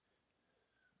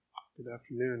Good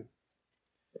afternoon.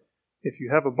 If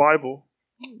you have a Bible,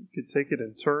 you could take it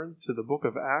and turn to the book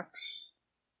of Acts.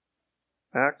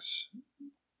 Acts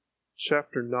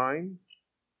chapter 9,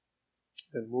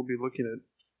 and we'll be looking at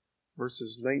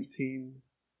verses 19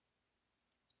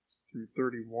 through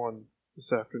 31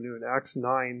 this afternoon. Acts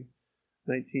 9,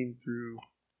 19 through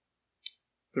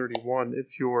 31.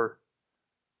 If you're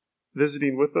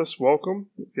visiting with us, welcome.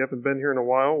 If you haven't been here in a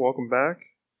while, welcome back.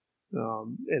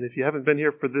 And if you haven't been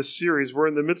here for this series, we're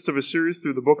in the midst of a series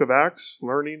through the book of Acts,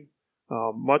 learning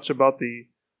much about the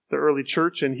early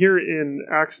church. And here in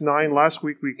Acts 9, last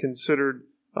week we considered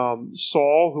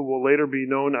Saul, who will later be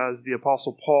known as the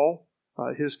Apostle Paul,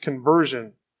 his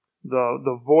conversion,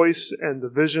 the voice and the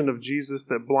vision of Jesus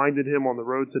that blinded him on the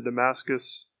road to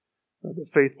Damascus, the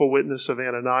faithful witness of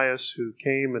Ananias who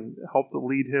came and helped to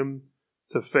lead him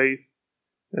to faith.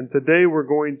 And today we're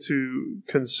going to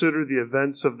consider the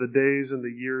events of the days and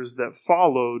the years that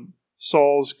followed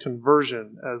Saul's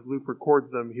conversion, as Luke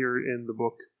records them here in the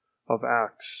book of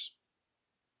Acts.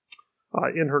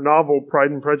 In her novel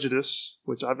Pride and Prejudice,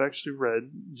 which I've actually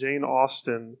read, Jane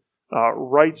Austen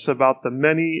writes about the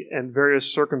many and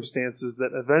various circumstances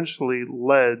that eventually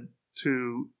led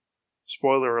to,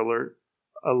 spoiler alert,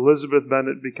 Elizabeth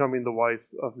Bennet becoming the wife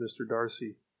of Mr.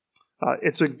 Darcy.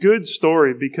 It's a good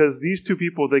story because these two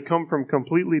people, they come from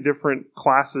completely different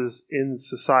classes in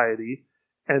society,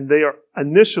 and they are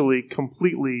initially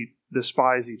completely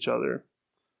despise each other.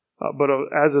 But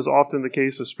as is often the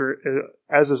case,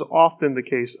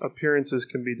 appearances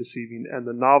can be deceiving, and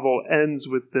the novel ends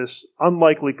with this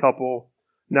unlikely couple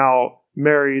now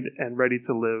married and ready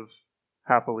to live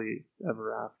happily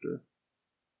ever after.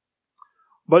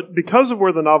 But because of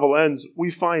where the novel ends, we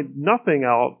find nothing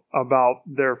out about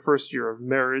their first year of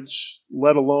marriage,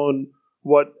 let alone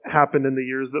what happened in the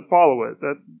years that follow it.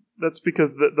 That's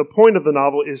because the point of the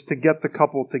novel is to get the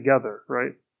couple together,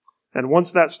 right? And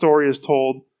once that story is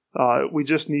told, we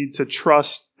just need to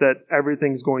trust that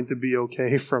everything's going to be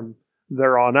okay from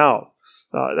there on out.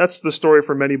 That's the story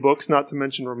for many books, not to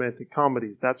mention romantic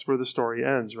comedies. That's where the story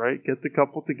ends, right? Get the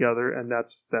couple together, and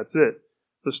that's it.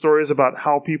 The story is about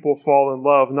how people fall in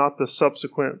love, not the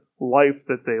subsequent life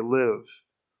that they live.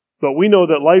 But we know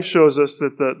that life shows us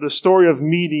that the story of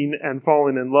meeting and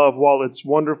falling in love, while it's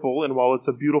wonderful and while it's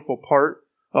a beautiful part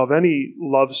of any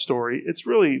love story, it's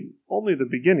really only the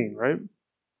beginning, right?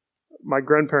 My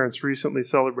grandparents recently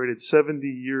celebrated 70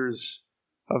 years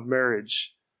of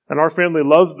marriage. And our family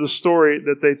loves the story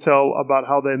that they tell about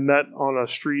how they met on a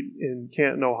street in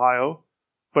Canton, Ohio.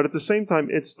 But at the same time,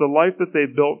 it's the life that they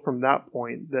built from that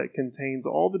point that contains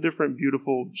all the different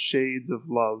beautiful shades of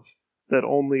love that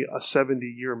only a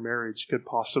 70-year marriage could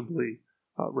possibly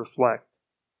reflect.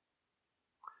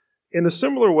 In a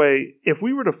similar way, if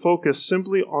we were to focus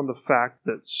simply on the fact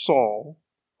that Saul,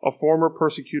 a former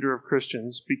persecutor of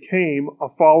Christians, became a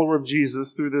follower of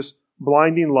Jesus through this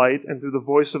blinding light and through the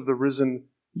voice of the risen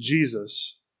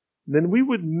Jesus, then we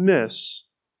would miss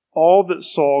all that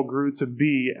Saul grew to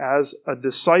be as a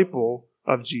disciple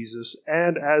of Jesus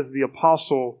and as the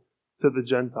apostle to the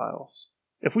Gentiles.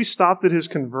 If we stopped at his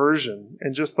conversion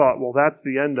and just thought, well, that's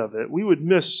the end of it, we would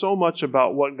miss so much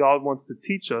about what God wants to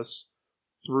teach us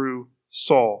through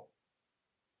Saul.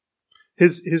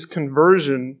 His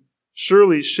conversion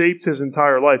surely shaped his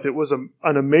entire life. It was an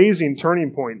amazing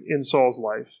turning point in Saul's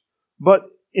life. But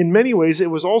in many ways,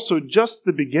 it was also just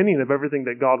the beginning of everything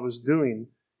that God was doing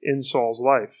in Saul's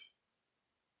life.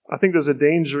 I think there's a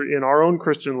danger in our own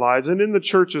Christian lives and in the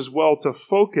church as well to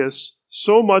focus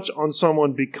so much on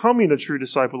someone becoming a true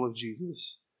disciple of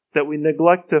Jesus that we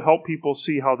neglect to help people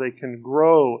see how they can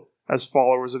grow as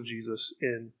followers of Jesus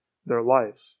in their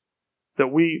life.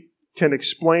 That we can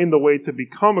explain the way to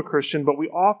become a Christian, but we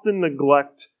often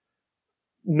neglect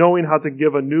knowing how to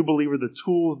give a new believer the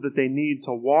tools that they need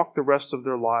to walk the rest of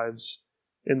their lives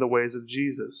in the ways of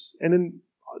Jesus. And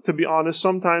to be honest,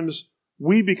 sometimes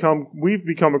we've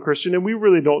become a Christian and we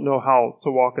really don't know how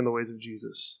to walk in the ways of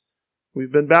Jesus.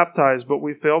 We've been baptized, but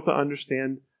we fail to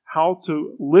understand how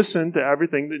to listen to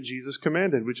everything that Jesus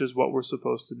commanded, which is what we're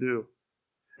supposed to do.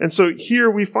 And so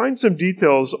here we find some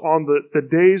details on the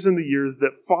days and the years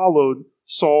that followed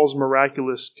Saul's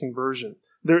miraculous conversion.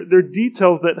 They're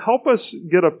details that help us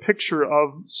get a picture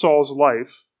of Saul's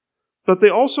life, but they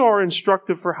also are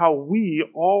instructive for how we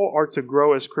all are to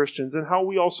grow as Christians and how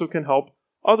we also can help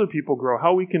other people grow,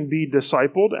 how we can be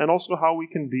discipled and also how we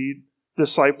can be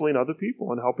discipling other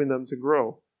people and helping them to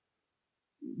grow.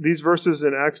 These verses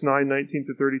in Acts 9, 19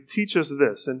 to 30 teach us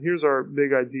this, and here's our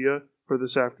big idea for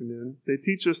this afternoon. They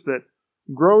teach us that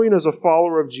growing as a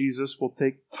follower of Jesus will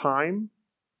take time,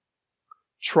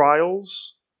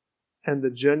 trials, and the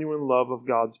genuine love of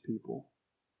God's people.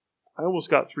 I almost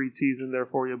got 3 T's in there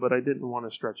for you, but I didn't want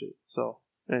to stretch it. So,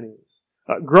 anyways.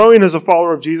 Growing as a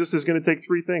follower of Jesus is going to take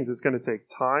 3 things. It's going to take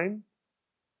time,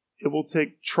 it will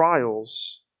take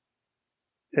trials,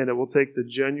 and it will take the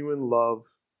genuine love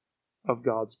of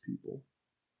God's people.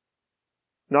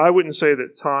 Now, I wouldn't say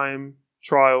that time,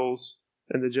 trials,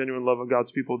 and the genuine love of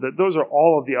God's people, that those are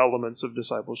all of the elements of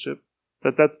discipleship,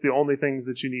 that that's the only things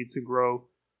that you need to grow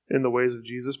in the ways of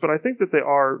Jesus, but I think that they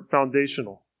are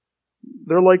foundational.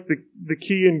 They're like the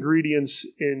key ingredients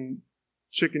in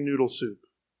chicken noodle soup.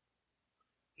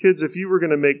 Kids, if you were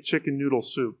going to make chicken noodle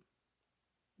soup,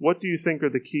 what do you think are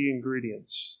the key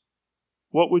ingredients?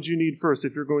 What would you need first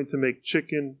if you're going to make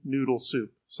chicken noodle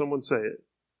soup? Someone say it.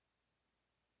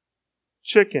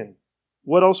 Chicken.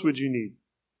 What else would you need?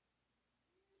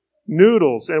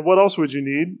 Noodles. And what else would you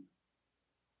need?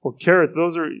 Well, carrots.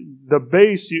 Those are the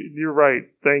base. You're right.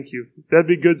 Thank you. That'd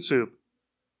be good soup.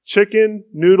 Chicken,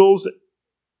 noodles,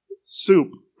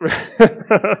 soup.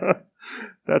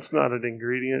 That's not an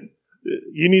ingredient.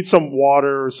 You need some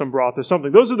water or some broth or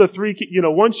something. Those are the 3 key.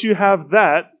 Once you have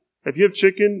that, if you have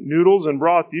chicken, noodles, and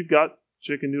broth, you've got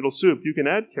chicken noodle soup. You can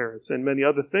add carrots and many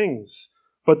other things.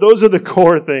 But those are the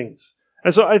core things.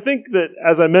 And so I think that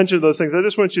as I mentioned those things, I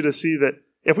just want you to see that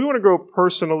if we want to grow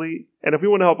personally, and if we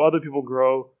want to help other people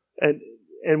grow,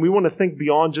 and we want to think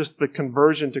beyond just the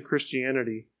conversion to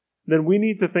Christianity, then we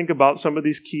need to think about some of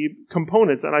these key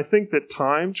components. And I think that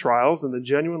time, trials, and the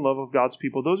genuine love of God's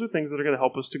people, those are things that are going to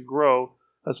help us to grow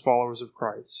as followers of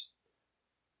Christ.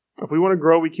 If we want to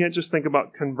grow, we can't just think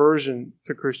about conversion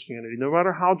to Christianity, no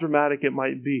matter how dramatic it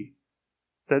might be.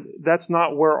 That's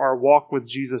not where our walk with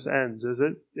Jesus ends, is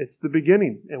it? It's the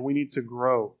beginning, and we need to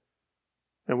grow.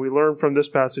 And we learn from this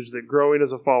passage that growing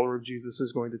as a follower of Jesus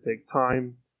is going to take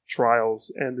time,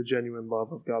 trials, and the genuine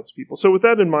love of God's people. So with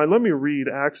that in mind, let me read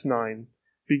Acts 9,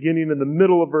 beginning in the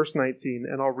middle of verse 19,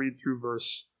 and I'll read through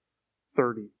verse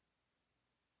 30.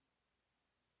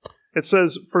 It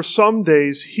says, "For some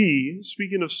days he,"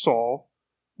 speaking of Saul,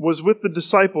 "was with the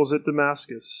disciples at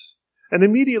Damascus. And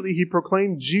immediately he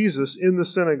proclaimed Jesus in the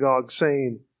synagogue,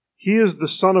 saying, 'He is the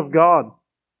Son of God.'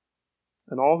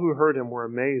 And all who heard him were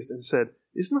amazed and said,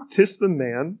 'Is not this the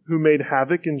man who made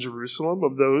havoc in Jerusalem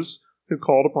of those who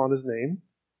called upon his name?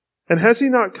 And has he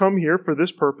not come here for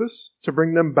this purpose, to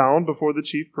bring them bound before the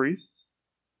chief priests?'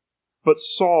 But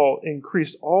Saul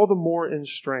increased all the more in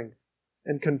strength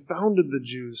and confounded the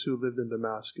Jews who lived in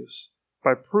Damascus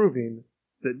by proving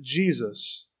that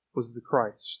Jesus was the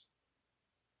Christ.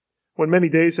 When many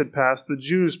days had passed, the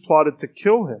Jews plotted to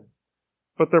kill him,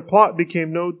 but their plot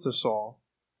became known to Saul.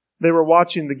 They were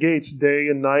watching the gates day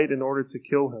and night in order to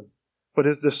kill him. But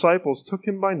his disciples took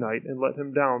him by night and let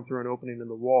him down through an opening in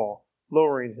the wall,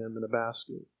 lowering him in a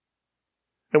basket.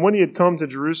 And when he had come to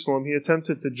Jerusalem, he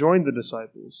attempted to join the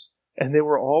disciples, and they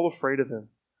were all afraid of him,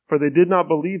 for they did not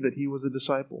believe that he was a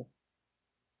disciple.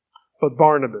 But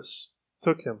Barnabas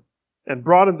took him and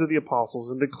brought him to the apostles,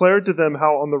 and declared to them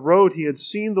how on the road he had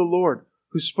seen the Lord,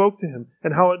 who spoke to him,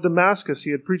 and how at Damascus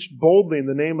he had preached boldly in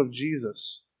the name of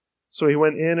Jesus. So he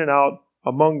went in and out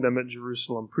among them at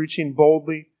Jerusalem, preaching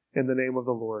boldly in the name of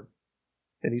the Lord.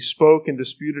 And he spoke and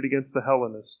disputed against the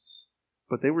Hellenists,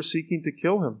 but they were seeking to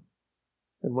kill him.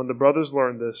 And when the brothers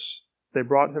learned this, they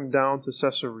brought him down to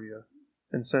Caesarea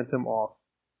and sent him off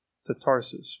to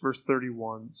Tarsus. Verse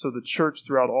 31, "So the church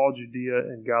throughout all Judea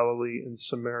and Galilee and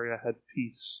Samaria had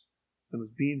peace, and was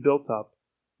being built up,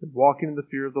 and walking in the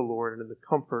fear of the Lord and in the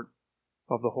comfort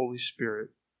of the Holy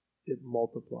Spirit, it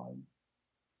multiplied."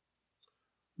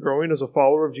 Growing as a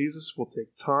follower of Jesus will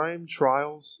take time,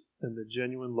 trials, and the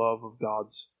genuine love of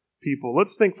God's people.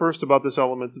 Let's think first about this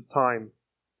element of time.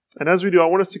 And as we do, I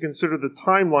want us to consider the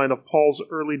timeline of Paul's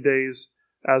early days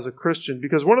as a Christian,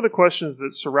 because one of the questions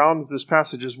that surrounds this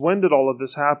passage is, when did all of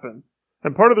this happen?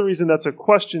 And part of the reason that's a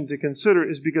question to consider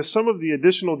is because some of the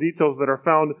additional details that are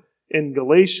found in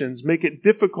Galatians make it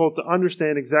difficult to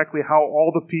understand exactly how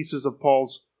all the pieces of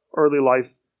Paul's early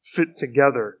life fit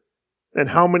together, and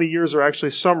how many years are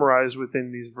actually summarized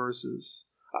within these verses.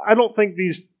 I don't think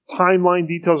these timeline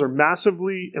details are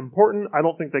massively important. I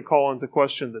don't think they call into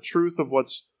question the truth of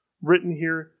what's written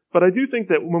here. But I do think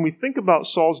that when we think about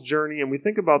Saul's journey and we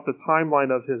think about the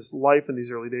timeline of his life in these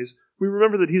early days, we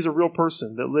remember that he's a real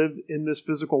person that lived in this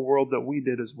physical world that we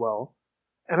did as well.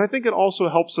 And I think it also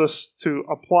helps us to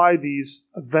apply these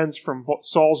events from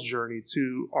Saul's journey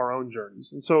to our own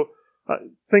journeys. And so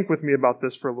think with me about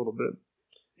this for a little bit.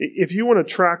 If you want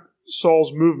to track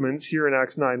Saul's movements here in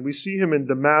Acts 9, we see him in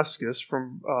Damascus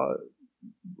from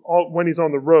when he's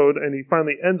on the road, and he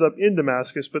finally ends up in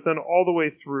Damascus, but then all the way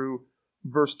through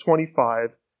verse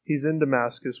 25, he's in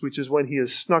Damascus, which is when he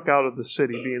is snuck out of the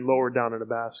city, being lowered down in a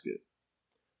basket.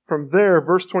 From there,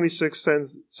 verse 26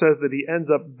 says that he ends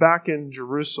up back in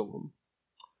Jerusalem,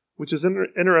 which is an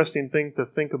interesting thing to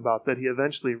think about, that he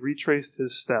eventually retraced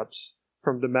his steps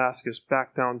from Damascus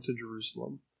back down to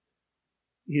Jerusalem.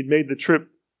 He had made the trip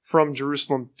from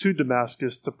Jerusalem to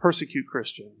Damascus to persecute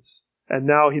Christians, and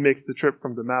now he makes the trip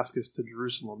from Damascus to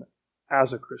Jerusalem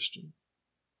as a Christian.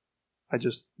 I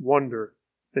just wonder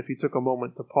if he took a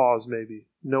moment to pause, maybe,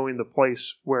 knowing the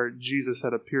place where Jesus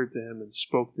had appeared to him and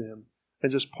spoke to him,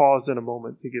 and just paused in a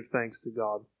moment to give thanks to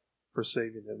God for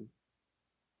saving him.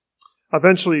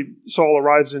 Eventually, Saul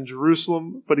arrives in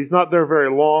Jerusalem, but he's not there very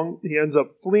long. He ends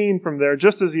up fleeing from there,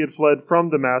 just as he had fled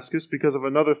from Damascus because of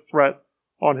another threat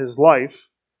on his life.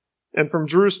 And from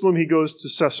Jerusalem, he goes to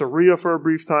Caesarea for a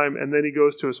brief time, and then he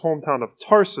goes to his hometown of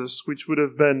Tarsus, which would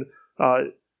have been,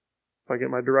 if I get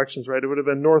my directions right, it would have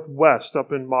been northwest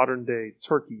up in modern-day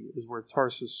Turkey is where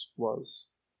Tarsus was.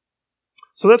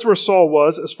 So that's where Saul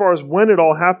was. As far as when it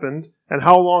all happened and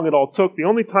how long it all took, the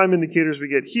only time indicators we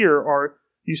get here are,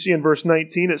 you see in verse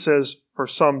 19, it says, for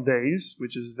some days,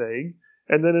 which is vague.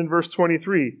 And then in verse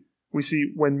 23, we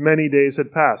see when many days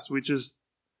had passed, which is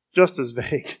just as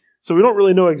vague. So we don't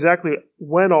really know exactly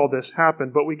when all this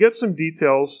happened, but we get some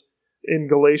details in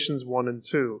Galatians 1 and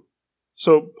 2.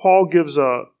 So Paul gives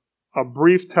a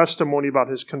brief testimony about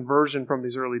his conversion from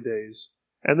these early days.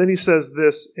 And then he says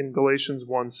this in Galatians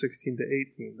 1, 16 to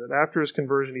 18, that after his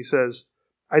conversion he says,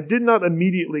 I did not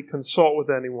immediately consult with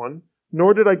anyone,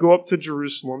 nor did I go up to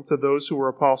Jerusalem to those who were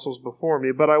apostles before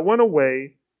me, but I went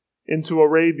away into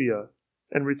Arabia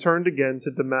and returned again to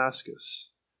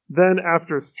Damascus. Then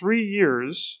after 3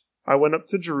 years, I went up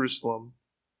to Jerusalem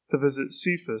to visit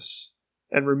Cephas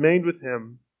and remained with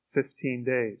him 15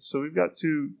 days. So we've got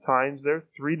 2 times there,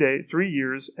 3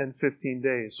 years and 15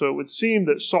 days. So it would seem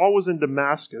that Saul was in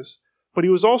Damascus, but he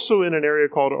was also in an area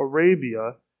called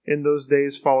Arabia in those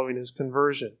days following his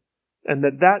conversion. And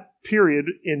that period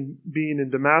in being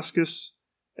in Damascus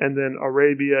and then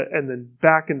Arabia and then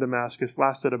back in Damascus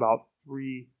lasted about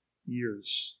 3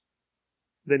 years.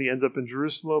 Then he ends up in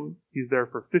Jerusalem. He's there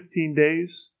for 15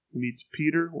 days. He meets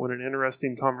Peter. What an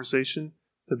interesting conversation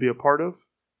to be a part of.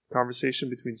 Conversation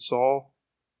between Saul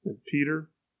and Peter.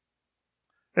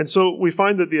 And so we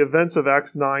find that the events of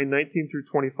Acts 9, 19 through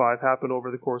 25 happen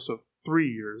over the course of 3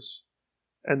 years.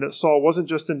 And that Saul wasn't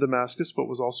just in Damascus, but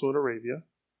was also in Arabia.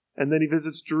 And then he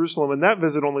visits Jerusalem, and that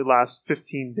visit only lasts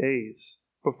 15 days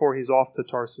before he's off to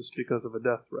Tarsus because of a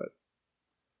death threat.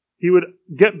 He would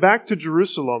get back to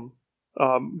Jerusalem,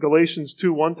 Galatians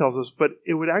 2:1 tells us, but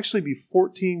it would actually be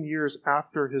 14 years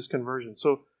after his conversion.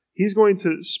 So he's going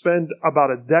to spend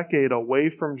about a decade away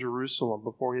from Jerusalem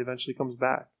before he eventually comes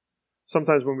back.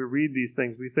 Sometimes when we read these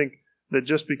things, we think that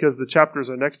just because the chapters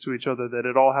are next to each other that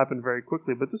it all happened very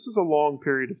quickly, but this is a long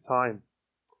period of time.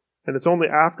 And it's only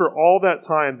after all that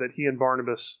time that he and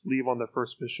Barnabas leave on their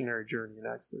first missionary journey in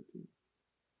Acts 13.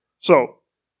 So,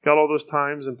 got all those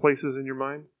times and places in your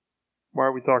mind? Why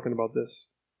are we talking about this?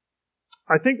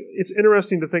 I think it's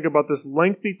interesting to think about this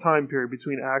lengthy time period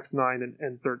between Acts 9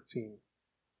 and 13.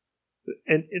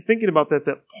 And thinking about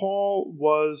that Paul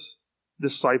was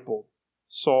discipled.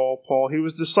 Paul, he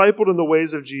was discipled in the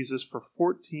ways of Jesus for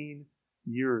 14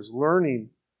 years, learning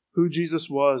who Jesus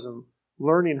was and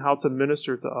learning how to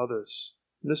minister to others.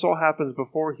 And this all happens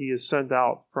before he is sent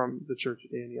out from the church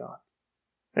at Antioch.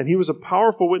 And he was a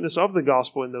powerful witness of the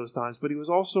gospel in those times, but he was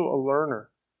also a learner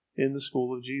in the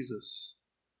school of Jesus.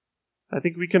 I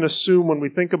think we can assume when we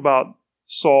think about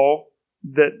Saul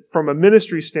that from a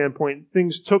ministry standpoint,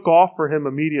 things took off for him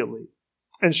immediately.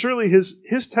 And surely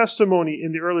his testimony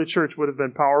in the early church would have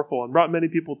been powerful and brought many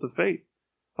people to faith.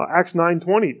 Acts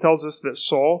 9:20 tells us that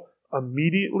Saul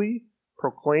immediately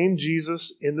proclaimed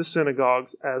Jesus in the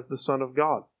synagogues as the Son of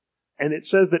God. And it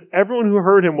says that everyone who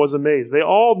heard him was amazed. They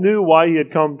all knew why he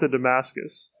had come to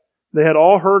Damascus. They had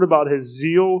all heard about his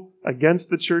zeal against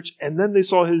the church, and then they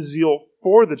saw his zeal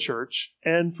for the church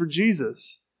and for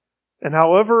Jesus. And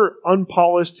however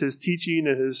unpolished his teaching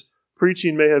and his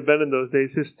preaching may have been in those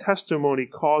days, his testimony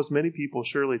caused many people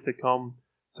surely to come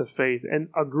to faith. And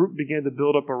a group began to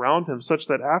build up around him, such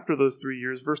that after those 3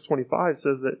 years, verse 25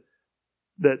 says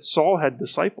that Saul had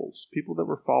disciples, people that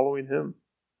were following him.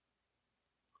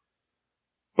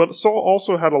 But Saul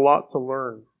also had a lot to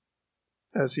learn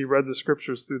as he read the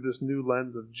scriptures through this new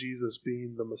lens of Jesus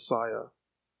being the Messiah.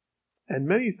 And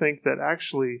many think that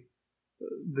actually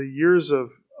the years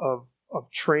of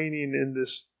training in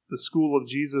the school of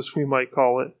Jesus, we might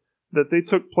call it, that they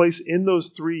took place in those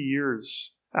 3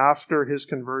 years after his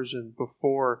conversion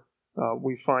before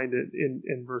we find it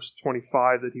in verse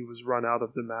 25 that he was run out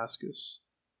of Damascus.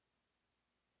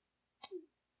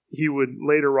 He would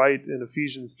later write in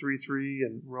Ephesians 3:3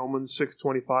 and Romans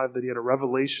 6:25 that he had a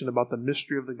revelation about the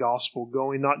mystery of the gospel,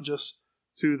 going not just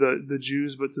to the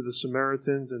Jews, but to the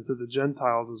Samaritans and to the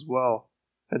Gentiles as well,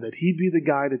 and that he'd be the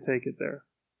guy to take it there.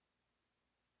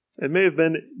 It may have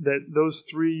been that those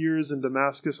 3 years in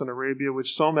Damascus and Arabia,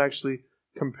 which some actually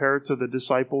compare to the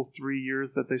disciples' 3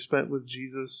 years that they spent with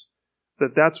Jesus,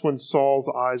 that's when Saul's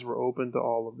eyes were open to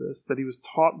all of this, that he was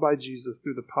taught by Jesus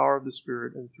through the power of the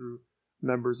Spirit and through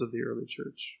members of the early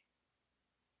church.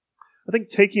 I think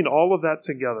taking all of that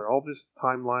together, all these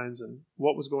timelines and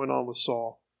what was going on with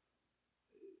Saul,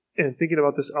 and thinking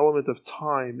about this element of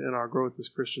time in our growth as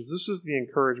Christians, this is the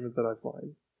encouragement that I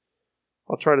find.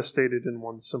 I'll try to state it in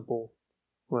one simple,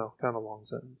 kind of long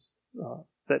sentence.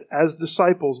 That as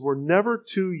disciples, we're never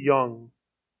too young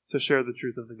to share the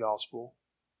truth of the gospel.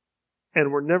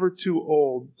 And we're never too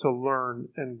old to learn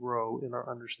and grow in our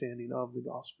understanding of the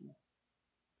gospel.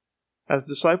 As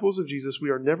disciples of Jesus, we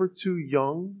are never too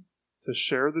young to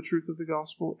share the truth of the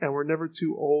gospel, and we're never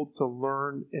too old to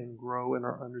learn and grow in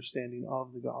our understanding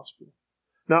of the gospel.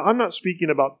 Now, I'm not speaking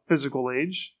about physical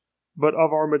age, but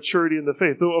of our maturity in the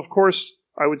faith. Though, of course,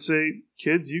 I would say,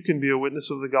 kids, you can be a witness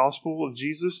of the gospel of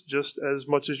Jesus just as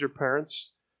much as your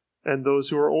parents and those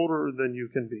who are older than you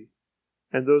can be.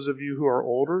 And those of you who are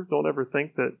older, don't ever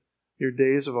think that your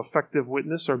days of effective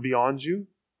witness are beyond you,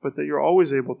 but that you're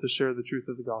always able to share the truth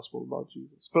of the gospel about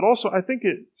Jesus. But also, I think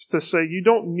it's to say you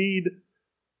don't need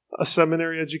a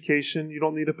seminary education, you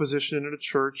don't need a position in a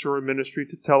church or a ministry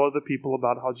to tell other people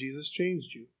about how Jesus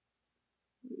changed you.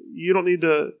 You don't need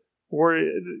to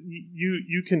worry.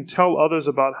 You can tell others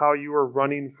about how you were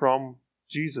running from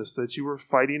Jesus, that you were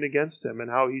fighting against him,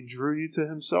 and how he drew you to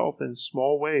himself in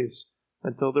small ways,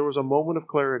 until there was a moment of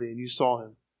clarity and you saw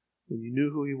him and you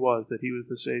knew who he was, that he was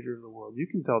the Savior of the world. You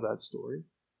can tell that story.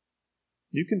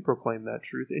 You can proclaim that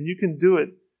truth, and you can do it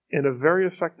in a very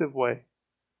effective way.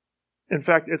 In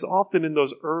fact, it's often in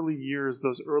those early years,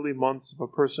 those early months of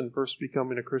a person first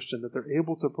becoming a Christian, that they're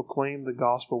able to proclaim the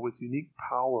gospel with unique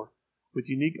power, with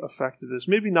unique effectiveness.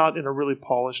 Maybe not in a really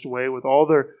polished way with all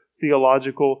their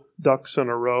theological ducks in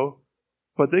a row,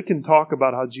 but they can talk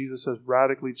about how Jesus has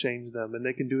radically changed them, and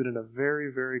they can do it in a very,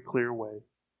 very clear way,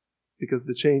 because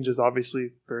the change is obviously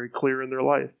very clear in their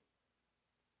life.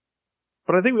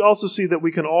 But I think we also see that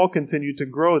we can all continue to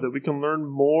grow, that we can learn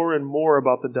more and more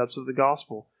about the depths of the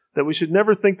gospel, that we should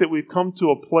never think that we've come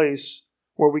to a place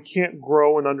where we can't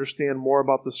grow and understand more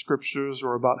about the Scriptures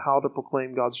or about how to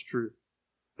proclaim God's truth,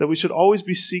 that we should always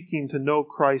be seeking to know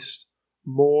Christ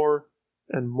more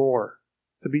and more,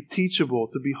 to be teachable,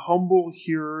 to be humble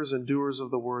hearers and doers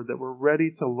of the word, that we're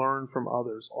ready to learn from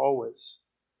others always.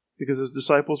 Because as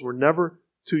disciples, we're never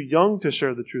too young to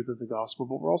share the truth of the gospel,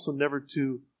 but we're also never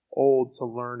too old to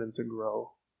learn and to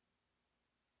grow.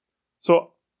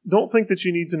 So don't think that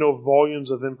you need to know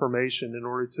volumes of information in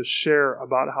order to share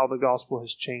about how the gospel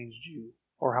has changed you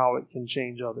or how it can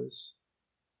change others.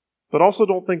 But also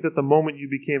don't think that the moment you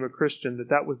became a Christian,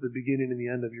 that was the beginning and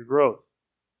the end of your growth.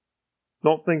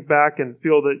 Don't think back and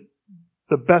feel that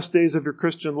the best days of your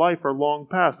Christian life are long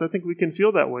past. I think we can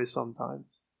feel that way sometimes.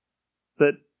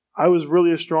 That I was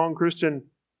really a strong Christian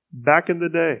back in the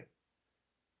day.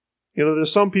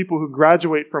 There's some people who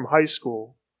graduate from high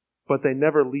school, but they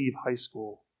never leave high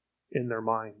school in their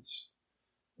minds.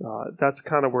 That's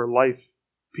kind of where life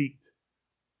peaked.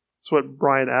 It's what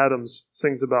Bryan Adams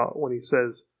sings about when he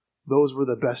says, "Those were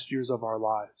the best years of our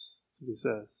lives." That's what he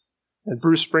says. And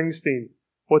Bruce Springsteen,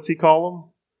 what's he call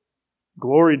them?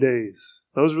 Glory days.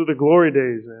 Those were the glory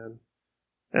days, man.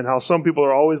 And how some people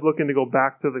are always looking to go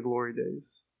back to the glory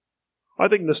days. I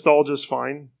think nostalgia is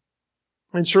fine.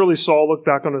 And surely Saul looked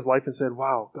back on his life and said,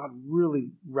 wow, God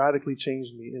really radically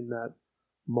changed me in that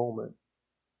moment.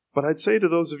 But I'd say to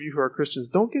those of you who are Christians,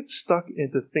 don't get stuck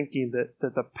into thinking that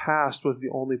the past was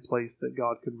the only place that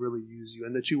God could really use you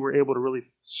and that you were able to really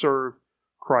serve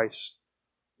Christ.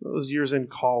 Those years in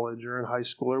college or in high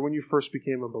school or when you first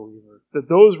became a believer, that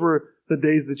those were the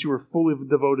days that you were fully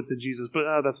devoted to Jesus,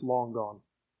 but that's long gone.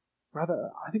 Rather,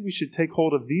 I think we should take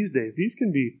hold of these days. These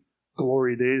can be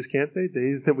glory days, can't they?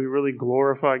 Days that we really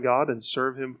glorify God and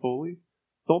serve Him fully.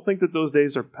 Don't think that those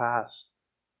days are past.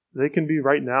 They can be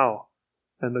right now.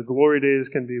 And the glory days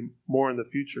can be more in the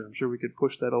future. I'm sure we could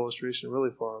push that illustration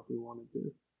really far if we wanted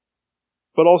to.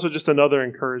 But also just another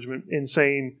encouragement in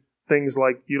saying things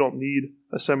like you don't need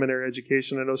a seminary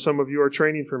education. I know some of you are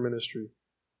training for ministry.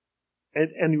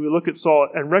 And we look at Saul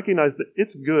and recognize that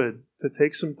it's good to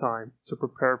take some time to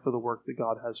prepare for the work that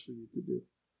God has for you to do.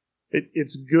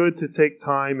 It's good to take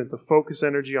time and to focus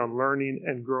energy on learning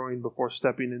and growing before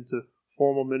stepping into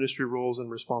formal ministry roles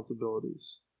and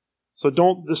responsibilities. So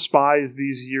don't despise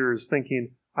these years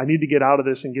thinking, I need to get out of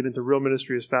this and get into real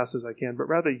ministry as fast as I can, but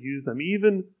rather use them.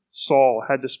 Even Saul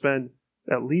had to spend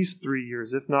at least 3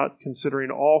 years, if not considering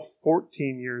all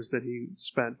 14 years that he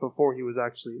spent before he was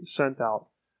actually sent out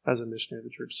as a missionary of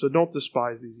the church. So don't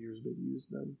despise these years, but use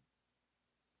them.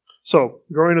 So,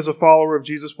 growing as a follower of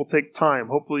Jesus will take time.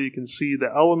 Hopefully you can see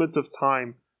the element of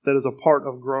time that is a part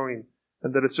of growing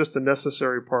and that it's just a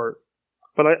necessary part.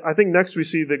 But I think next we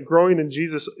see that growing in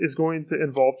Jesus is going to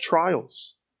involve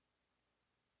trials.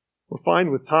 We're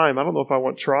fine with time. I don't know if I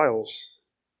want trials.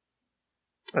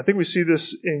 I think we see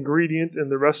this ingredient in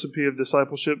the recipe of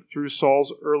discipleship through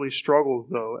Saul's early struggles,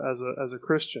 though, as a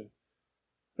Christian.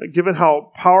 Given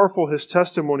how powerful his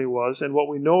testimony was and what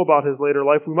we know about his later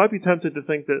life, we might be tempted to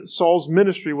think that Saul's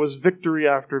ministry was victory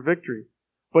after victory.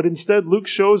 But instead, Luke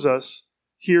shows us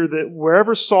here that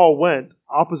wherever Saul went,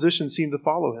 opposition seemed to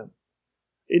follow him.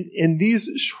 In these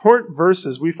short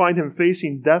verses, we find him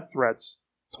facing death threats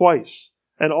twice,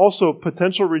 and also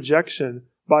potential rejection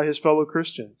by his fellow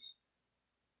Christians.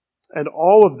 And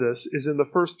all of this is in the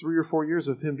first 3 or 4 years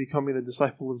of him becoming a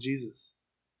disciple of Jesus.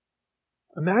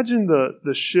 Imagine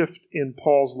the shift in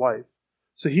Paul's life.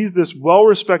 So he's this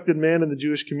well-respected man in the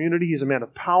Jewish community. He's a man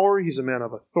of power. He's a man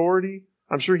of authority.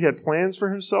 I'm sure he had plans for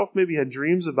himself. Maybe he had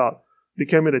dreams about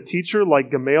becoming a teacher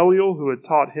like Gamaliel, who had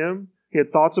taught him. He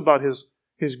had thoughts about his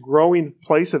growing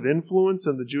place of influence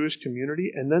in the Jewish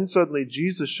community. And then suddenly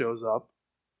Jesus shows up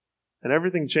and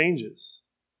everything changes.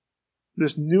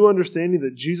 This new understanding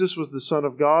that Jesus was the Son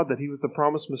of God, that he was the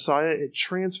promised Messiah, it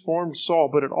transformed Saul,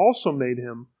 but it also made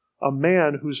him a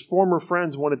man whose former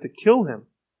friends wanted to kill him.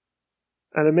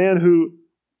 And a man who,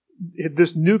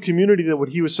 this new community that what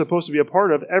he was supposed to be a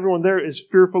part of, everyone there is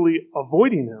fearfully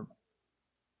avoiding him.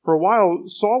 For a while,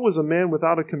 Saul was a man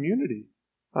without a community,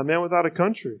 a man without a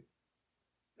country.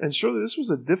 And surely this was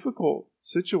a difficult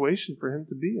situation for him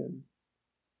to be in.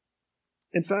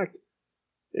 In fact,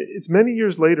 it's many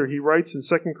years later he writes in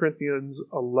 2 Corinthians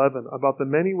 11 about the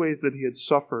many ways that he had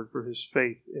suffered for his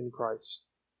faith in Christ.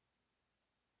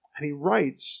 And he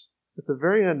writes at the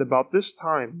very end about this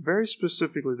time, very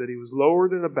specifically, that he was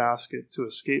lowered in a basket to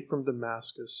escape from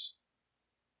Damascus.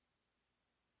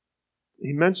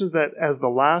 He mentions that as the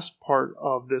last part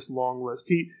of this long list.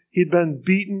 He'd been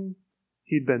beaten,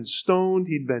 he'd been stoned,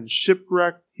 he'd been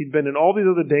shipwrecked, he'd been in all these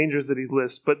other dangers that he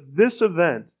lists. But this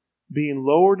event, being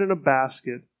lowered in a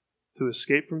basket to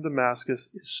escape from Damascus,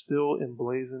 is still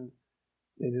emblazoned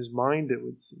in his mind, it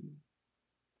would seem.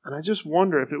 And I just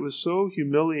wonder if it was so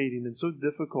humiliating and so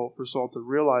difficult for Saul to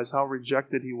realize how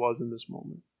rejected he was in this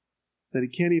moment, that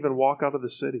he can't even walk out of the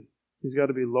city. He's got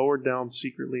to be lowered down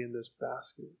secretly in this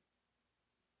basket.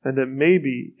 And that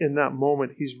maybe in that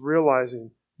moment he's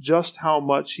realizing just how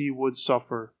much he would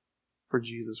suffer for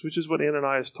Jesus, which is what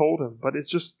Ananias told him. But it's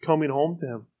just coming home to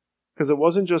him, because it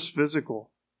wasn't just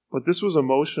physical, but this was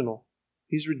emotional.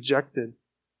 He's rejected.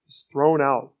 He's thrown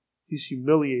out. He's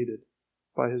humiliated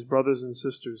by his brothers and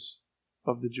sisters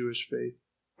of the Jewish faith,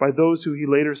 by those who he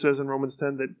later says in Romans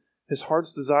 10 that his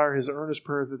heart's desire, his earnest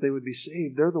prayer is that they would be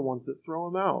saved. They're the ones that throw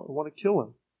him out and want to kill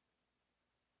him.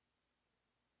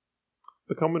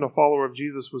 Becoming a follower of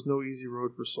Jesus was no easy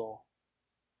road for Saul.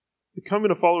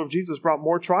 Becoming a follower of Jesus brought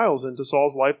more trials into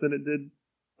Saul's life than it did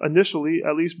initially,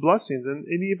 at least blessings, and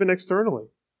even externally.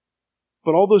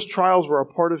 But all those trials were a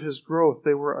part of his growth.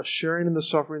 They were a sharing in the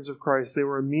sufferings of Christ. They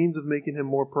were a means of making him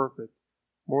more perfect,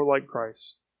 more like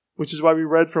Christ. Which is why we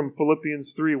read from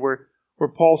Philippians 3, where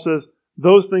Paul says,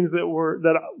 those things that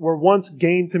were once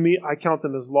gained to me, I count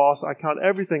them as loss. I count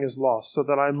everything as loss, so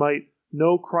that I might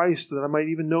know Christ, that I might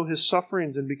even know his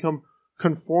sufferings and become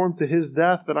conformed to his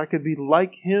death, that I could be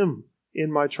like him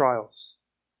in my trials.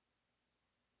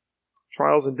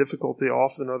 Trials and difficulty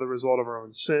often are the result of our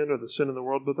own sin or the sin in the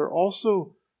world, but they're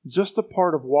also just a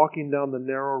part of walking down the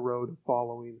narrow road of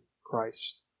following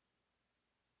Christ.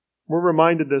 We're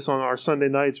reminded this on our Sunday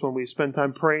nights when we spend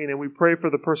time praying and we pray for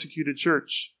the persecuted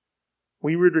church.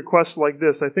 We read requests like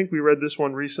this. I think we read this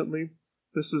one recently.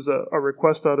 This is a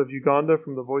request out of Uganda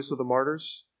from the Voice of the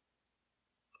Martyrs.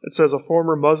 It says, a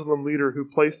former Muslim leader who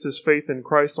placed his faith in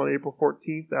Christ on April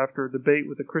 14th after a debate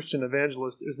with a Christian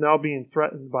evangelist is now being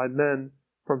threatened by men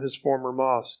from his former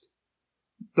mosque.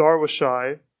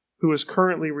 Darwashai, who is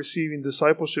currently receiving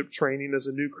discipleship training as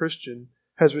a new Christian,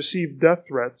 has received death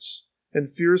threats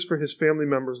and fears for his family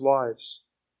members' lives.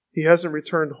 He hasn't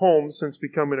returned home since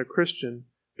becoming a Christian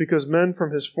because men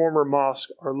from his former mosque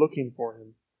are looking for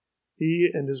him. He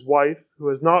and his wife, who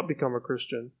has not become a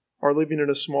Christian, are living in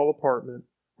a small apartment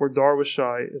where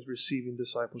Darwashai is receiving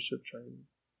discipleship training.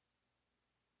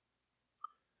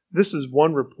 This is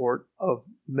one report of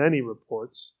many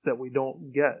reports that we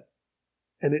don't get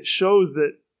And it shows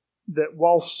that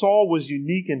while Saul was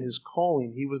unique in his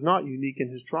calling, he was not unique in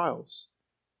his trials.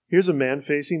 Here's a man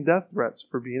facing death threats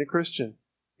for being a Christian.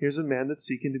 Here's a man that's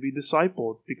seeking to be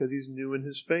discipled because he's new in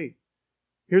his faith.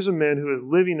 Here's a man who is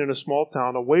living in a small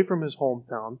town away from his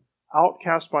hometown,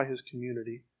 outcast by his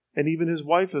community, and even his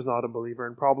wife is not a believer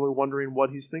and probably wondering what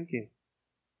he's thinking.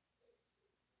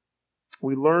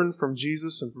 We learn from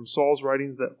Jesus and from Saul's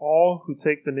writings that all who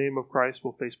take the name of Christ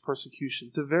will face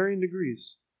persecution to varying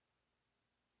degrees.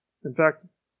 In fact,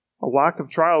 a lack of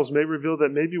trials may reveal that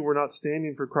maybe we're not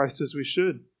standing for Christ as we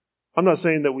should. I'm not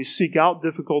saying that we seek out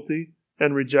difficulty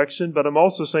and rejection, but I'm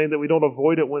also saying that we don't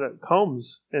avoid it when it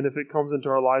comes, and if it comes into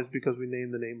our lives because we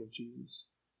name the name of Jesus.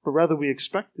 But rather we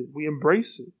expect it, we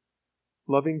embrace it,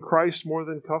 loving Christ more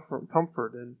than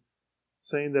comfort, and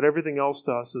saying that everything else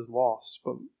to us is lost,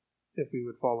 but if we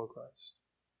would follow Christ.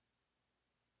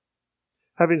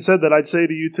 Having said that, I'd say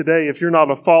to you today, if you're not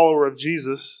a follower of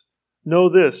Jesus, know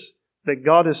this, that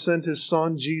God has sent His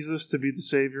Son, Jesus, to be the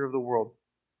Savior of the world.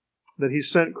 That He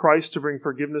sent Christ to bring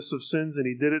forgiveness of sins, and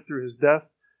He did it through His death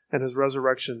and His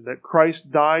resurrection. That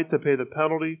Christ died to pay the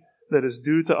penalty that is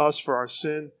due to us for our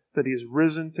sin. That He is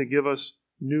risen to give us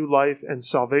new life, and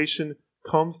salvation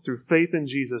comes through faith in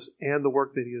Jesus and the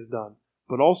work that He has done.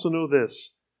 But also know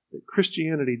this, that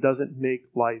Christianity doesn't make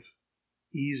life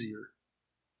easier.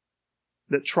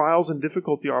 That trials and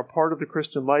difficulty are a part of the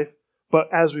Christian life, but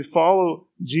as we follow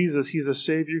Jesus, He's a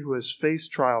Savior who has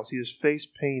faced trials, He has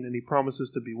faced pain, and He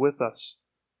promises to be with us.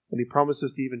 And He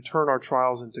promises to even turn our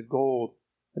trials into gold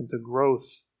and to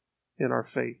growth in our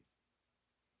faith.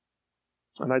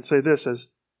 And I'd say this, as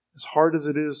hard as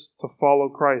it is to follow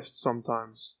Christ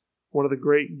sometimes, one of the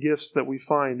great gifts that we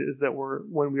find is that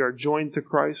when we are joined to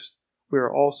Christ, we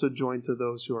are also joined to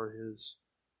those who are His.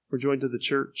 We're joined to the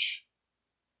church.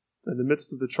 In the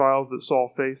midst of the trials that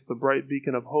Saul faced, the bright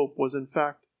beacon of hope was in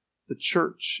fact the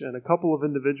church and a couple of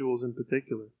individuals in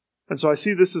particular. And so I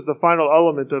see this as the final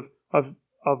element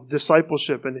of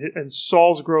discipleship and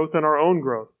Saul's growth and our own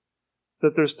growth.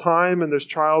 That there's time and there's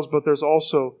trials, but there's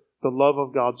also the love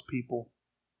of God's people.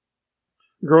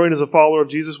 Growing as a follower of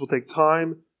Jesus will take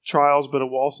time, trials, but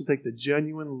it will also take the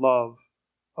genuine love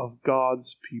of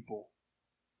God's people.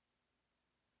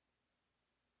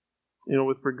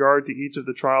 With regard to each of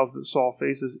the trials that Saul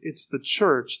faces, it's the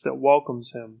church that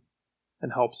welcomes him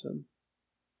and helps him.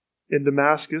 In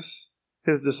Damascus,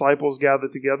 his disciples gather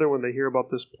together when they hear about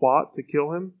this plot to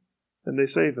kill him, and they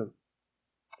save him.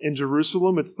 In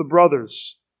Jerusalem, it's the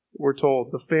brothers, we're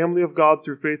told, the family of God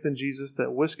through faith in Jesus,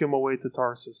 that whisk him away to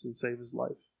Tarsus and save his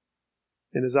life.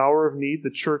 In his hour of need,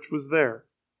 the church was there.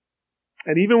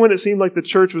 And even when it seemed like the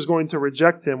church was going to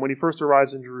reject him when he first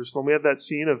arrives in Jerusalem, we have that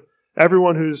scene of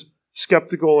everyone who's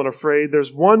skeptical and afraid.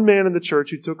 There's one man in the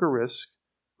church who took a risk,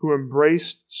 who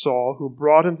embraced Saul, who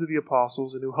brought him to the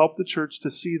apostles, and who helped the church to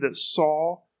see that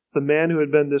Saul, the man who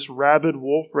had been this rabid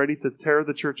wolf ready to tear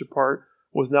the church apart,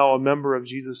 was now a member of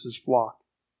Jesus' flock.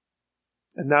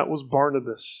 And that was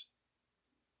Barnabas.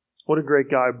 What a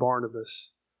great guy,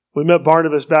 Barnabas. We met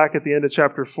Barnabas back at the end of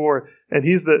chapter 4, and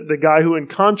he's the guy who, in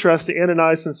contrast to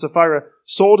Ananias and Sapphira,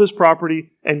 sold his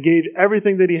property and gave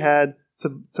everything that he had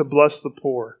to bless the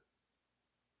poor.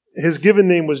 His given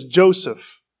name was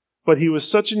Joseph, but he was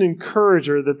such an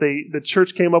encourager that the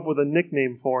church came up with a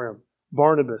nickname for him,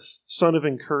 Barnabas, son of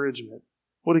encouragement.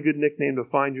 What a good nickname to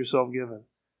find yourself given.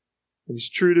 And he's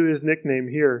true to his nickname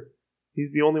here.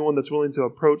 He's the only one that's willing to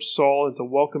approach Saul and to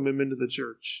welcome him into the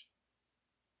church.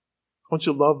 Don't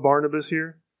you love Barnabas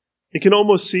here? You can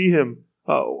almost see him,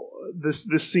 this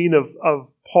scene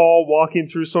of Paul walking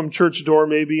through some church door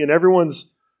maybe, and everyone's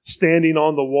standing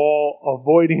on the wall,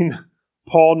 avoiding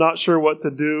Paul, not sure what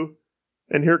to do.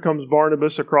 And here comes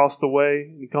Barnabas across the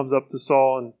way. He comes up to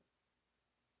Saul, and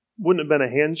wouldn't have been a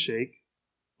handshake.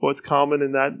 What's common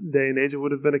in that day and age, it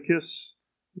would have been a kiss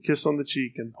on the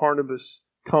cheek. And Barnabas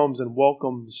comes and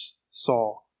welcomes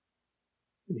Saul.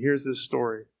 And here's his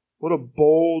story. What a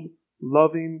bold,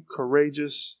 loving,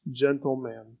 courageous, gentle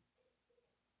man.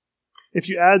 If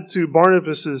you add to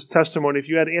Barnabas' testimony, if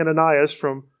you add Ananias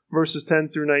from verses 10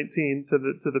 through 19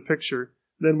 to the picture,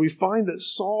 then we find that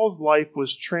Saul's life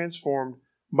was transformed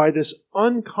by this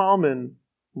uncommon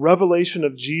revelation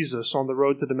of Jesus on the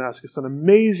road to Damascus, an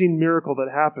amazing miracle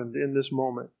that happened in this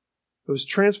moment. It was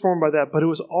transformed by that, but it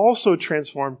was also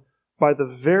transformed by the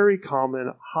very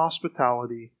common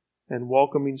hospitality and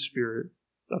welcoming spirit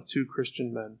of two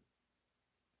Christian men.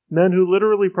 Men who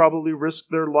literally probably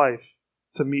risked their life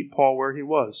to meet Paul where he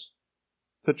was,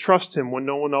 to trust him when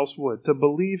no one else would, to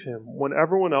believe him when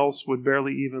everyone else would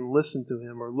barely even listen to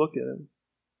him or look at him.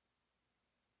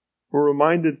 We're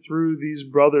reminded through these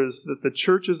brothers that the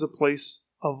church is a place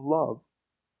of love.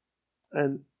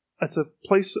 And it's a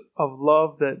place of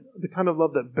love, that the kind of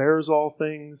love that bears all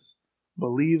things,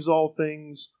 believes all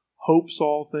things, hopes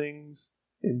all things,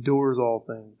 endures all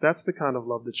things. That's the kind of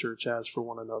love the church has for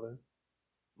one another.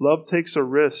 Love takes a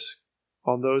risk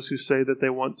on those who say that they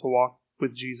want to walk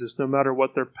with Jesus, no matter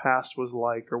what their past was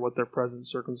like or what their present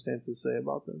circumstances say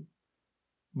about them.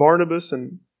 Barnabas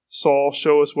and Saul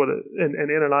show us and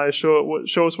Ananias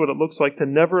show us what it looks like to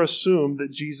never assume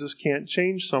that Jesus can't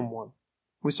change someone.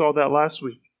 We saw that last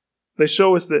week. They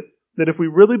show us that if we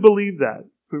really believe that,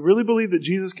 if we really believe that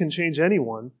Jesus can change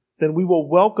anyone, then we will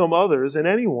welcome others and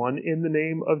anyone in the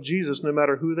name of Jesus, no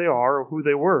matter who they are or who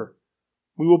they were.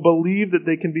 We will believe that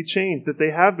they can be changed, that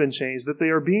they have been changed, that they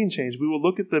are being changed. We will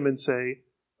look at them and say,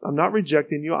 I'm not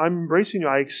rejecting you, I'm embracing you.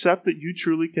 I accept that you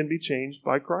truly can be changed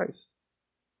by Christ.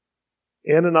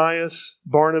 Ananias,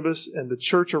 Barnabas, and the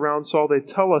church around Saul, they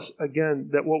tell us again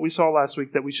that what we saw last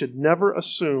week, that we should never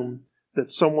assume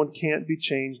that someone can't be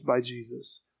changed by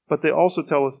Jesus. But they also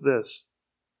tell us this: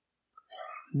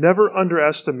 never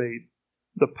underestimate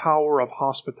the power of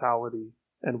hospitality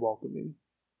and welcoming.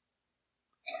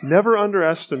 Never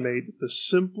underestimate the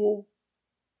simple,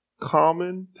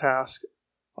 common task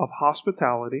of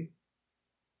hospitality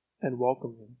and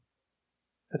welcoming.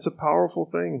 It's a powerful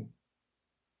thing.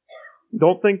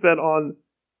 Don't think that on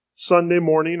Sunday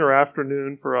morning or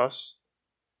afternoon for us,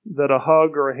 that a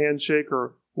hug or a handshake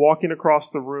or walking across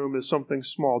the room is something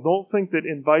small. Don't think that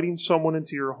inviting someone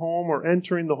into your home or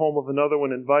entering the home of another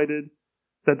when invited,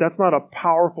 that's not a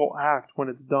powerful act when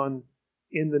it's done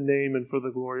in the name and for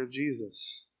the glory of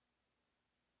Jesus.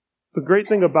 The great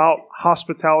thing about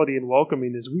hospitality and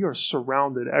welcoming is we are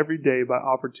surrounded every day by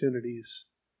opportunities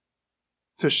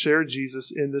to share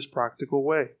Jesus in this practical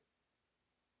way.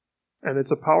 And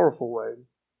it's a powerful way.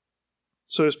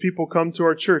 So as people come to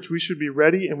our church, we should be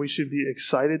ready and we should be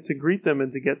excited to greet them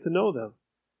and to get to know them.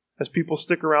 As people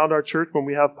stick around our church when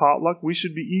we have potluck, we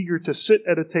should be eager to sit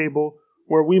at a table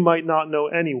where we might not know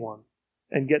anyone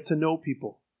and get to know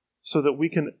people so that we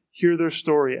can hear their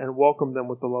story and welcome them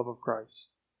with the love of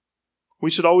Christ.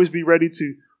 We should always be ready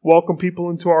to welcome people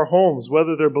into our homes,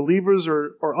 whether they're believers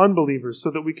or unbelievers,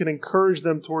 so that we can encourage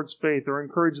them towards faith or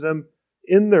encourage them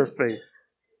in their faith.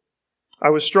 I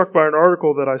was struck by an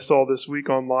article that I saw this week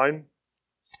online.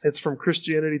 It's from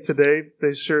Christianity Today.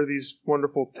 They share these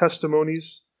wonderful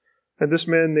testimonies. And this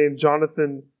man named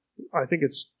Jonathan, I think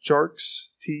it's Tjarks,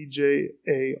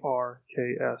 Tjarks.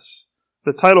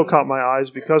 The title caught my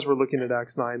eyes because we're looking at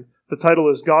Acts 9. The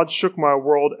title is God Shook My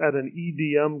World at an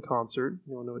EDM Concert.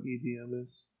 You all know what EDM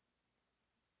is?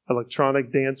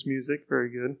 Electronic dance music. Very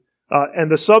good.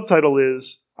 And the subtitle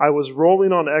is, I was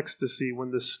rolling on ecstasy when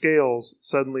the scales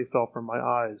suddenly fell from my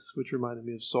eyes, which reminded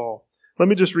me of Saul. Let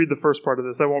me just read the first part of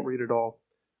this. I won't read it all.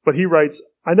 But he writes,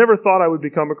 I never thought I would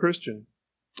become a Christian.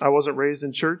 I wasn't raised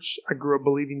in church. I grew up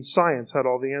believing science had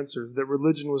all the answers, that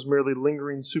religion was merely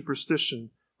lingering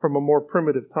superstition from a more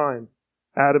primitive time.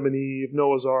 Adam and Eve,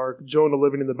 Noah's Ark, Jonah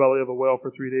living in the belly of a whale for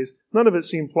 3 days. None of it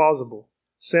seemed plausible.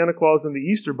 Santa Claus and the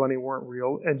Easter Bunny weren't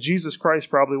real, and Jesus Christ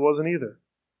probably wasn't either.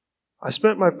 I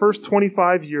spent my first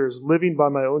 25 years living by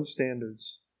my own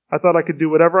standards. I thought I could do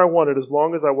whatever I wanted as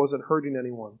long as I wasn't hurting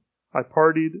anyone. I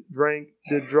partied, drank,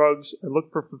 did drugs, and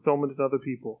looked for fulfillment in other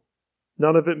people.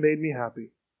 None of it made me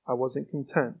happy. I wasn't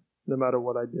content, no matter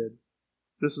what I did.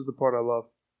 This is the part I love.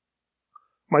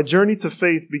 My journey to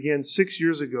faith began 6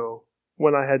 years ago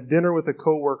when I had dinner with a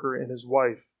coworker and his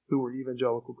wife who were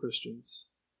evangelical Christians.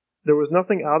 There was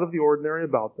nothing out of the ordinary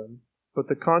about them, but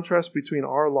the contrast between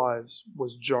our lives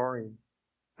was jarring.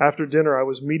 After dinner, I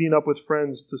was meeting up with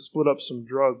friends to split up some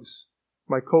drugs.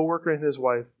 My coworker and his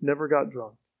wife never got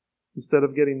drunk. Instead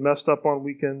of getting messed up on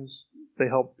weekends, they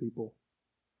helped people.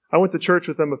 I went to church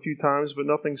with them a few times, but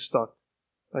nothing stuck.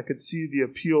 I could see the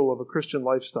appeal of a Christian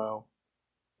lifestyle.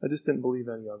 I just didn't believe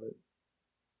any of it.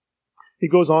 He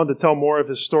goes on to tell more of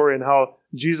his story and how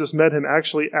Jesus met him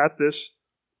actually at this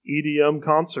EDM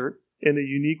concert in a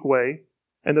unique way,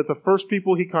 and that the first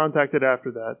people he contacted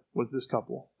after that was this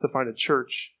couple to find a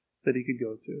church that he could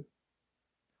go to.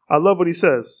 I love what he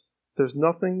says. There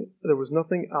was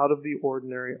nothing out of the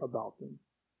ordinary about them.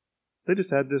 They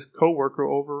just had this coworker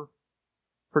over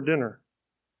for dinner.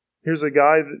 Here's a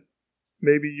guy that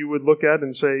maybe you would look at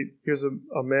and say, here's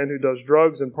a man who does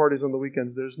drugs and parties on the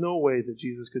weekends. There's no way that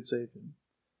Jesus could save him.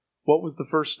 What was the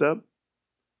first step?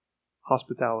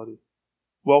 Hospitality,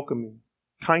 welcoming,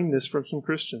 kindness from some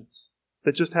Christians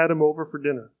that just had him over for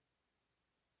dinner.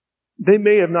 They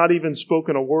may have not even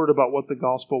spoken a word about what the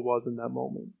gospel was in that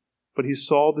moment, but he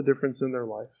saw the difference in their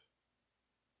life.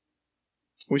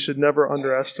 We should never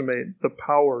underestimate the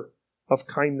power of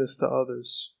kindness to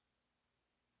others.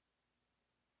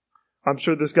 I'm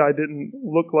sure this guy didn't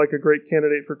look like a great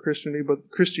candidate for Christianity,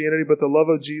 but the love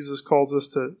of Jesus calls us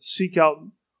to seek out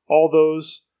all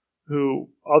those who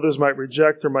others might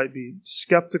reject or might be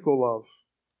skeptical of.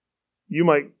 You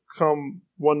might come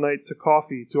one night to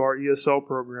coffee to our ESL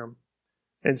program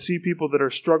and see people that are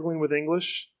struggling with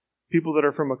English, people that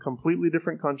are from a completely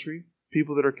different country,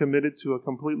 people that are committed to a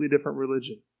completely different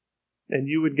religion. And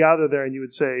you would gather there and you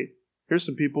would say, here's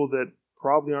some people that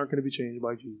probably aren't going to be changed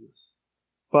by Jesus.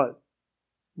 But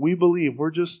we believe,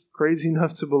 we're just crazy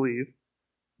enough to believe,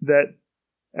 that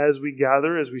as we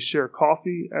gather, as we share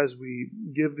coffee, as we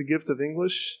give the gift of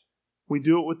English, we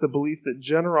do it with the belief that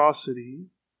generosity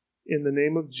in the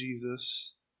name of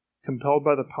Jesus, compelled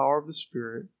by the power of the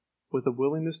Spirit, with a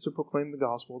willingness to proclaim the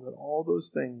gospel, that all those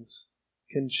things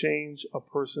can change a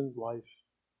person's life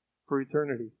for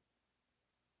eternity.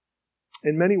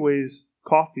 In many ways,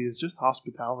 coffee is just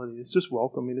hospitality. It's just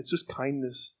welcoming. It's just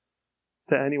kindness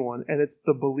to anyone. And it's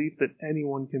the belief that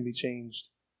anyone can be changed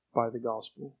by the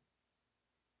gospel.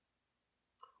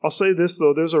 I'll say this,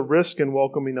 though. There's a risk in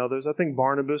welcoming others. I think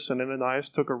Barnabas and Ananias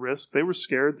took a risk. They were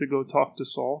scared to go talk to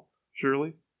Saul,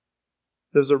 surely.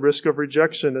 There's a risk of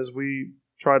rejection as we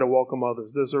try to welcome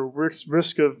others. There's a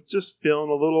risk of just feeling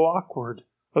a little awkward,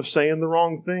 of saying the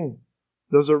wrong thing.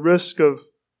 There's a risk of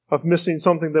missing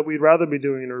something that we'd rather be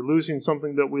doing or losing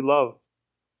something that we love.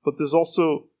 But there's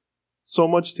also so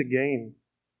much to gain.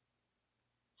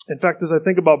 In fact, as I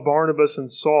think about Barnabas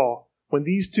and Saul, when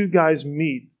these two guys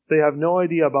meet, they have no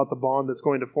idea about the bond that's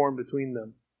going to form between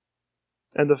them.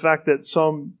 And the fact that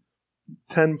some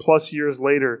 10 plus years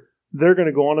later, they're going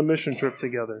to go on a mission trip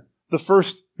together. The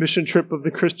first mission trip of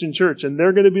the Christian church. And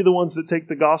they're going to be the ones that take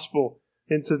the gospel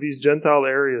into these Gentile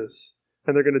areas.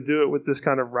 And they're going to do it with this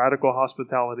kind of radical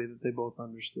hospitality that they both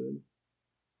understood.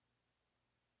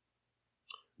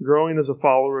 Growing as a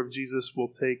follower of Jesus will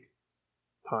take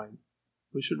time.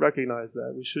 We should recognize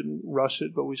that. We shouldn't rush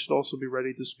it, but we should also be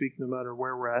ready to speak no matter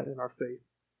where we're at in our faith.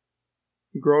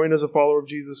 Growing as a follower of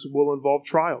Jesus will involve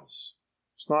trials.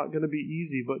 It's not going to be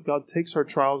easy, but God takes our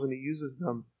trials and He uses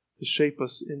them to shape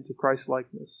us into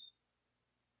Christ-likeness.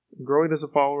 Growing as a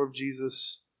follower of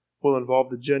Jesus will involve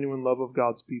the genuine love of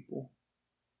God's people.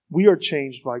 We are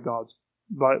changed by the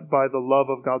love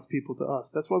of God's people to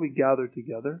us. That's why we gather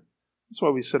together. That's why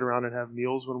we sit around and have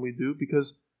meals when we do,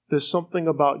 because there's something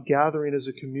about gathering as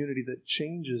a community that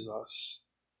changes us.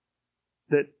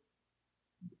 That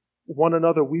one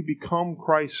another, we become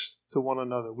Christ to one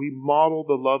another. We model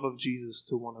the love of Jesus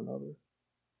to one another.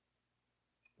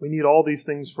 We need all these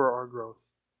things for our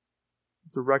growth. We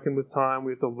have to reckon with time,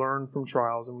 we have to learn from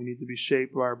trials, and we need to be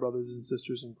shaped by our brothers and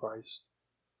sisters in Christ.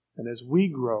 And as we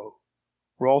grow,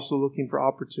 we're also looking for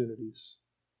opportunities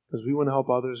because we want to help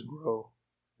others grow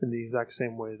in the exact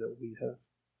same way that we have.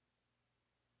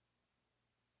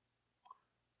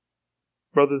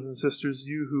 Brothers and sisters,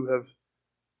 you who have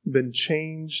been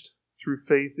changed through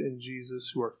faith in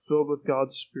Jesus, who are filled with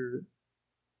God's Spirit,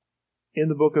 in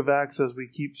the book of Acts, as we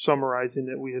keep summarizing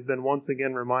it, we have been once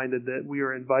again reminded that we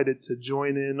are invited to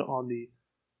join in on the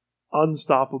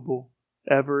unstoppable,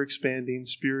 ever-expanding,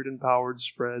 Spirit-empowered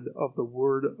spread of the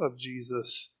Word of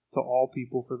Jesus to all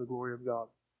people for the glory of God.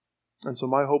 And so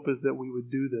my hope is that we would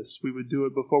do this. We would do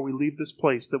it before we leave this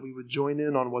place, that we would join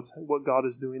in on what God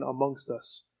is doing amongst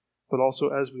us. But also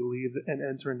as we leave and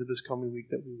enter into this coming week,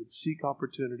 that we would seek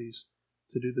opportunities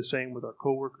to do the same with our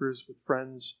coworkers, with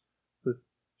friends, with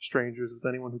strangers, with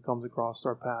anyone who comes across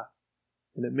our path.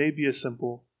 And it may be as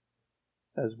simple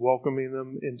as welcoming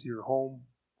them into your home,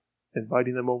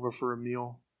 inviting them over for a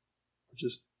meal, or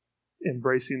just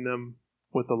embracing them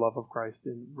with the love of Christ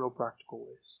in real practical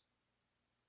ways.